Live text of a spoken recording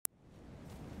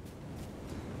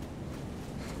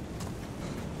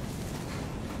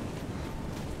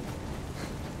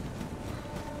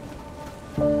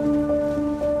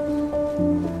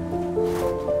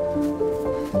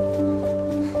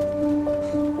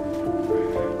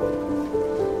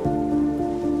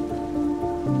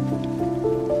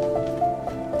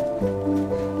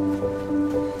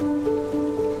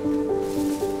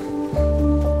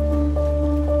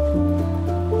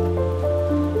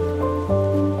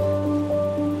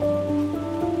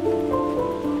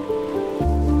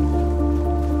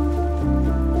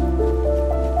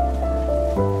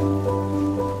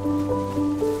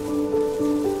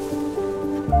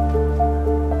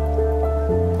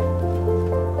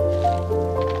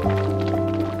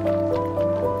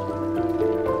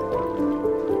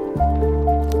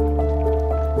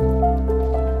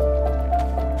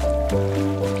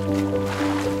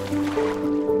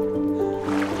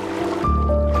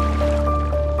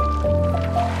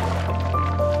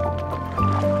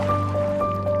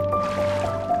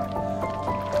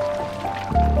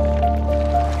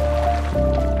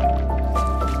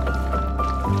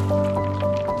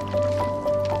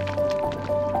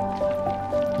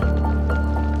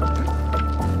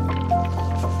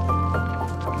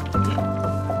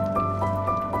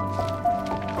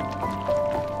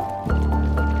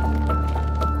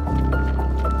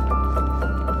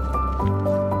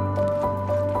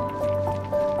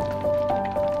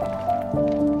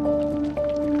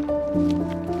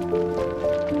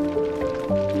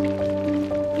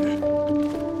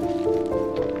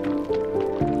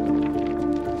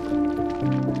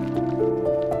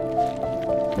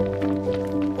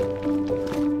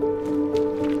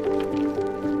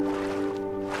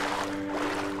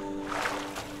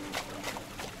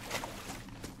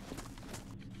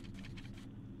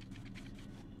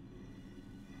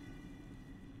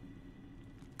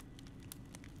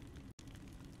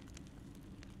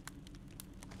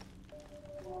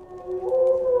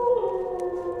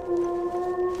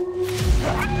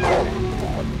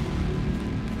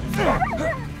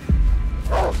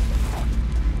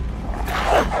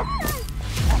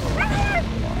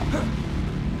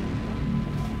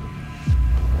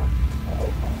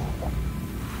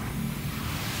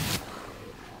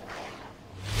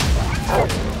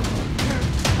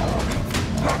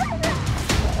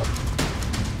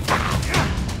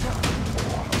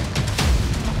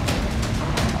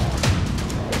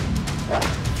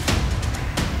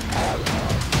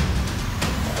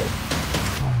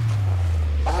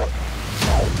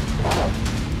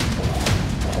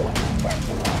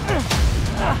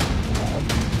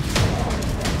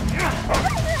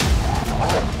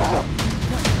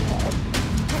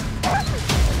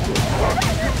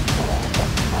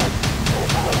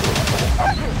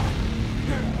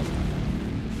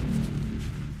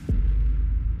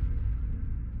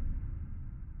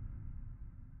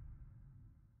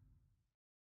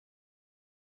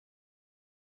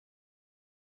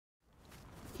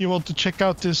You want to check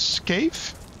out this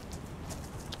cave?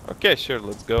 Okay, sure,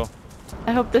 let's go.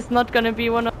 I hope this is not gonna be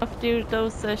one of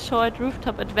those short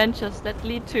rooftop adventures that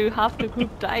lead to half the group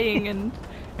dying in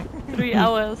 3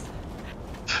 hours.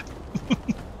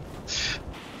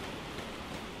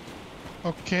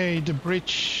 Okay, the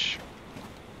bridge.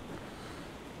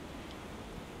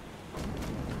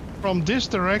 From this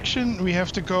direction, we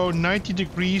have to go 90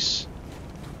 degrees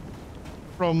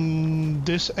from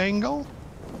this angle.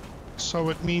 So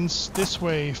it means this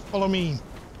way. Follow me.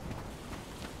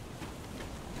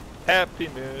 Happy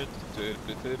mood.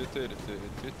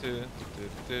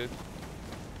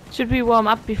 Should we warm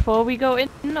up before we go in,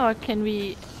 or can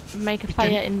we make a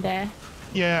fire in there?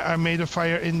 Yeah, I made a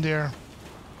fire in there.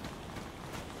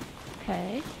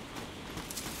 Okay.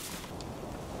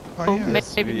 Oh,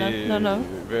 yes. Maybe not. No.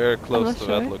 Very close to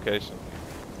sure. that location.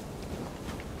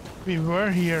 We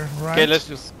were here, right? Okay, let's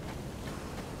just...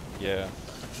 Yeah.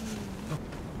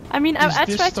 I mean, I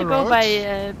this tried the to go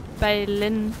road? by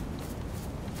Lynn.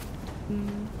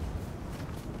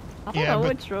 I don't Yeah, know but-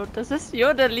 which road this is.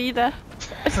 You're the leader.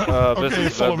 This Okay,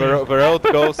 is follow me. the road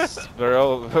goes... the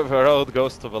road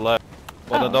goes to the left.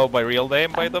 Wanna know my real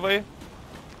name, by the way?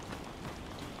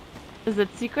 Is it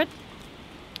secret?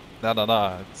 No,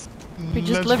 it's... We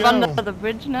just Let's live go. under the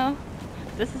bridge now.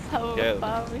 This is how Yeah.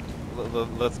 far we.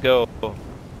 Let's go.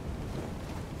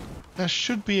 There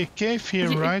should be a cave here,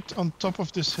 right on top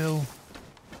of this hill.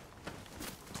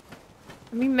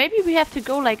 I mean, maybe we have to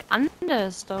go like under a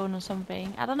stone or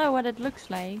something. I don't know what it looks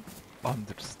like.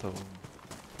 Understone.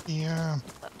 Yeah.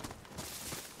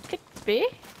 Could be,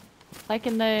 like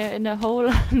in a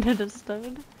hole under the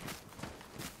stone.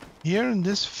 Here in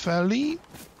this valley,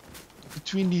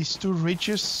 between these two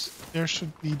ridges, there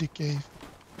should be the cave.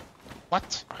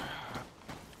 What?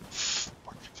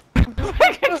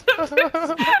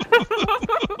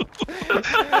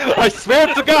 I swear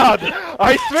to God!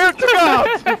 I swear to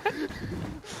God!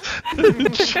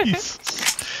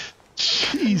 Jesus.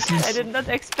 Jesus. I did not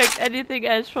expect anything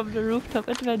else from the rooftop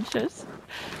adventures.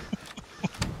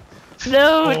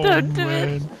 No, don't do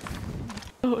it. man.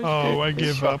 Oh, I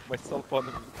give shot up. myself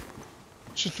on...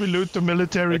 Should we loot the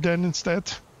military then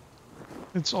instead?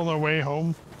 It's on our way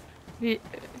home. Yeah,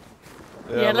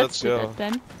 let's do go. that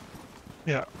then.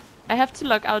 Yeah. I have to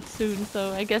log out soon,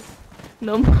 so I guess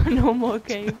no more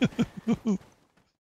cave.